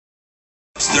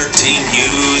13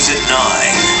 News at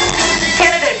 9.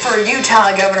 Candidate for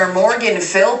Utah Governor Morgan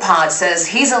Philpot says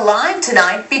he's alive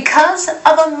tonight because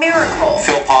of a miracle.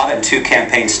 Philpot and two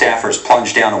campaign staffers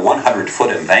plunged down a 100-foot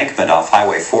embankment off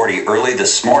Highway 40 early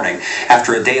this morning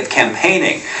after a day of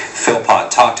campaigning.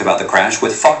 Philpot talked about the crash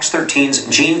with Fox 13's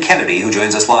Gene Kennedy, who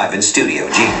joins us live in studio.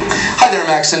 Gene. Hi there,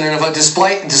 Max and Nineveh.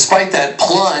 Despite that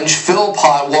plunge,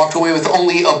 Philpot walked away with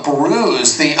only a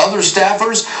bruise. The other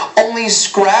staffers, only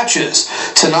scratches.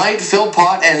 Tonight,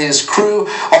 Philpot and his crew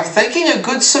are thanking a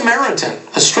good Samaritan,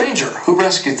 a stranger who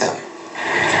rescued them.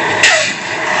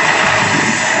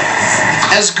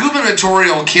 As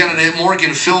gubernatorial candidate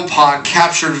Morgan Philpot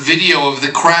captured video of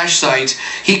the crash site,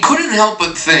 he couldn't help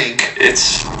but think,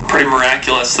 it's pretty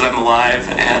miraculous that I'm alive,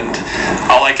 and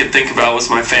all I could think about was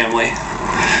my family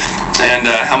and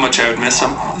how much I would miss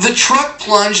them. The truck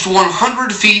plunged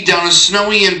 100 feet down a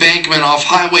snowy embankment off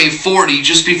Highway 40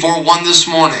 just before 1 this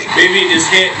morning. Maybe his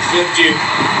hit flipped you.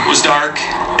 It was dark,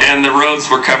 and the roads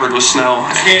were covered with snow.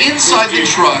 Inside the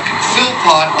truck,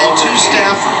 Philpot and two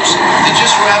staffers had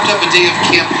just wrapped up a day of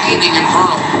campaigning in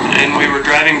Vernal. And we were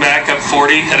driving back up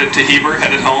 40, headed to Heber,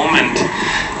 headed home, and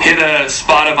hit a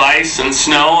spot of ice and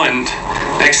snow, and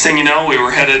next thing you know, we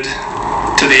were headed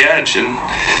to the edge. And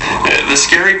the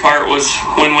scary part was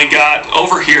when we got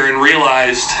over here and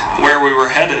realized where we were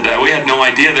headed. We had no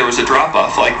idea there was a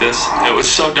drop-off like this. It was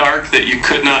so dark that you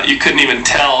couldn't even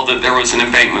tell that there was an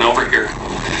embankment over here.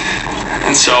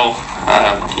 And so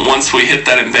once we hit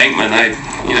that embankment,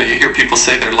 you hear people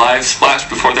say their lives flashed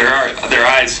before their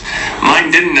eyes. Mine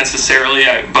didn't necessarily,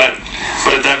 but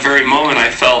at that very moment I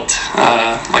felt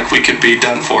like we could be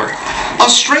done for. A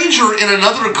stranger in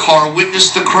another car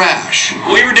witnessed the crash.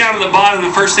 We were down at the bottom. The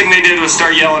first thing they did was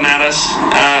start yelling at us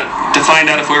to find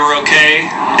out if we were okay.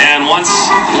 And once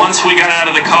we got out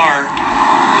of the car,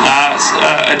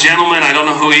 a gentleman, I don't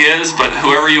know who he is, but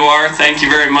whoever you are, thank you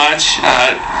very much,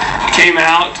 came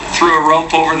out, threw a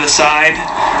rope over the side,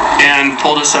 and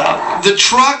pulled us out. The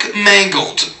truck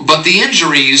mangled, but the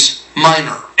injuries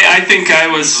minor. I think I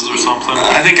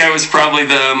was probably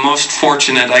the most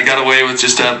fortunate. I got away with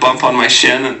just a bump on my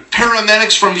shin.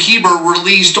 Paramedics from Heber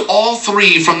released all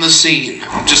three from the scene.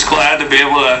 I'm just glad to be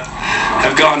able to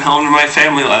have gone home to my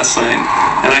family last night,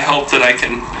 and I hope that I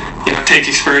can take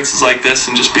experiences like this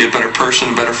and just be a better person,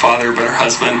 a better father, a better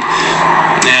husband,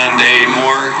 and a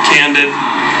more candid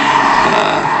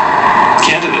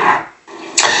candidate.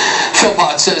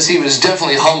 Philpot says he was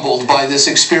definitely humbled by this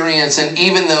experience, and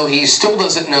even though he still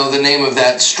doesn't know the name of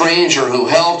that stranger who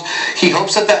helped, he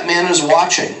hopes that man is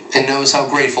watching and knows how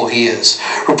grateful he is.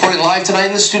 Reporting live tonight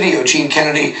in the studio, Gene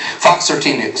Kennedy, Fox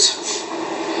 13 News.